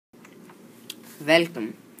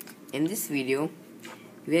Welcome. In this video,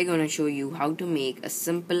 we are going to show you how to make a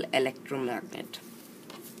simple electromagnet.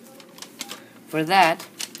 For that,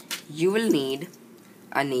 you will need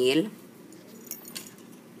a nail,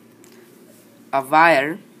 a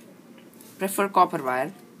wire, prefer copper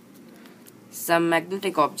wire, some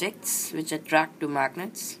magnetic objects which attract to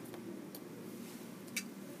magnets,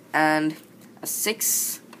 and a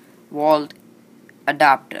 6-volt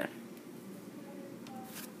adapter,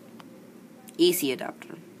 AC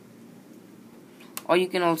adapter, or you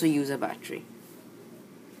can also use a battery.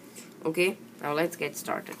 Okay, now let's get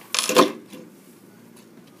started.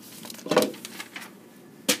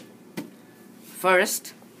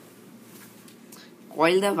 First,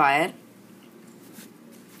 coil the wire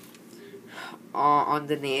on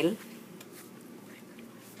the nail.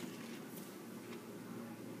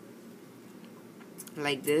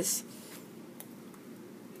 Like this.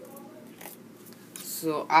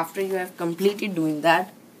 So after you have completed doing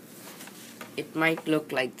that, it might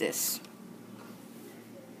look like this.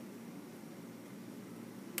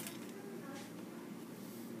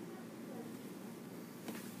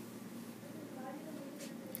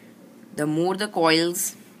 The more the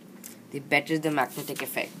coils, the better the magnetic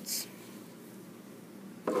effects.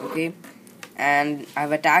 Okay, and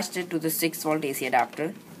I've attached it to the 6-volt AC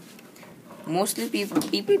adapter. Mostly people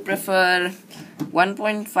prefer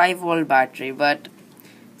 1.5 volt battery, but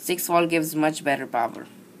 6 volt gives much better power.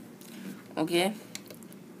 Okay,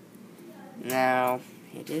 now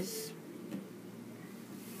it is.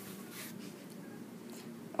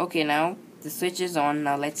 Okay, now the switch is on.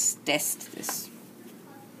 Now let's test this.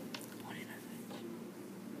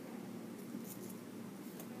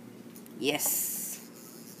 Yes.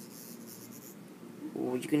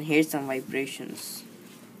 Oh, you can hear some vibrations.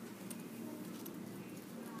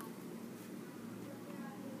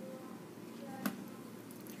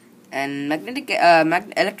 And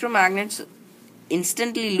electromagnets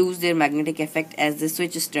instantly lose their magnetic effect as the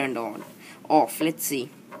switch is turned off. Let's see.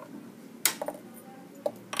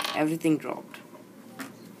 Everything dropped.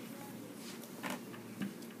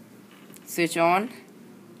 Switch on.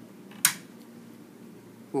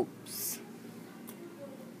 Oops.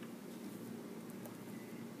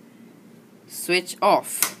 Switch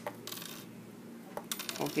off.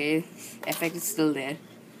 Okay, effect is still there.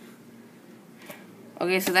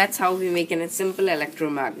 Okay, so that's how we make a simple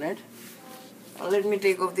electromagnet. Now let me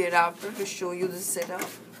take off the adapter to show you the setup.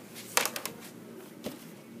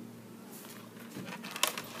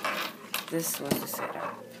 This was the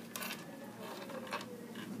setup.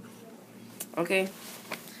 Okay,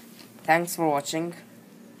 thanks for watching,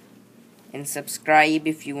 and subscribe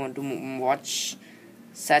if you want to watch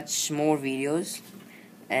such more videos,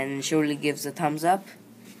 and surely gives a thumbs up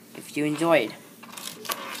if you enjoyed.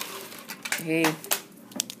 Okay.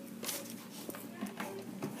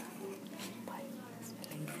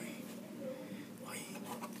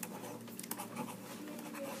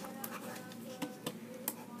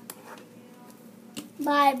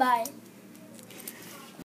 Bye bye.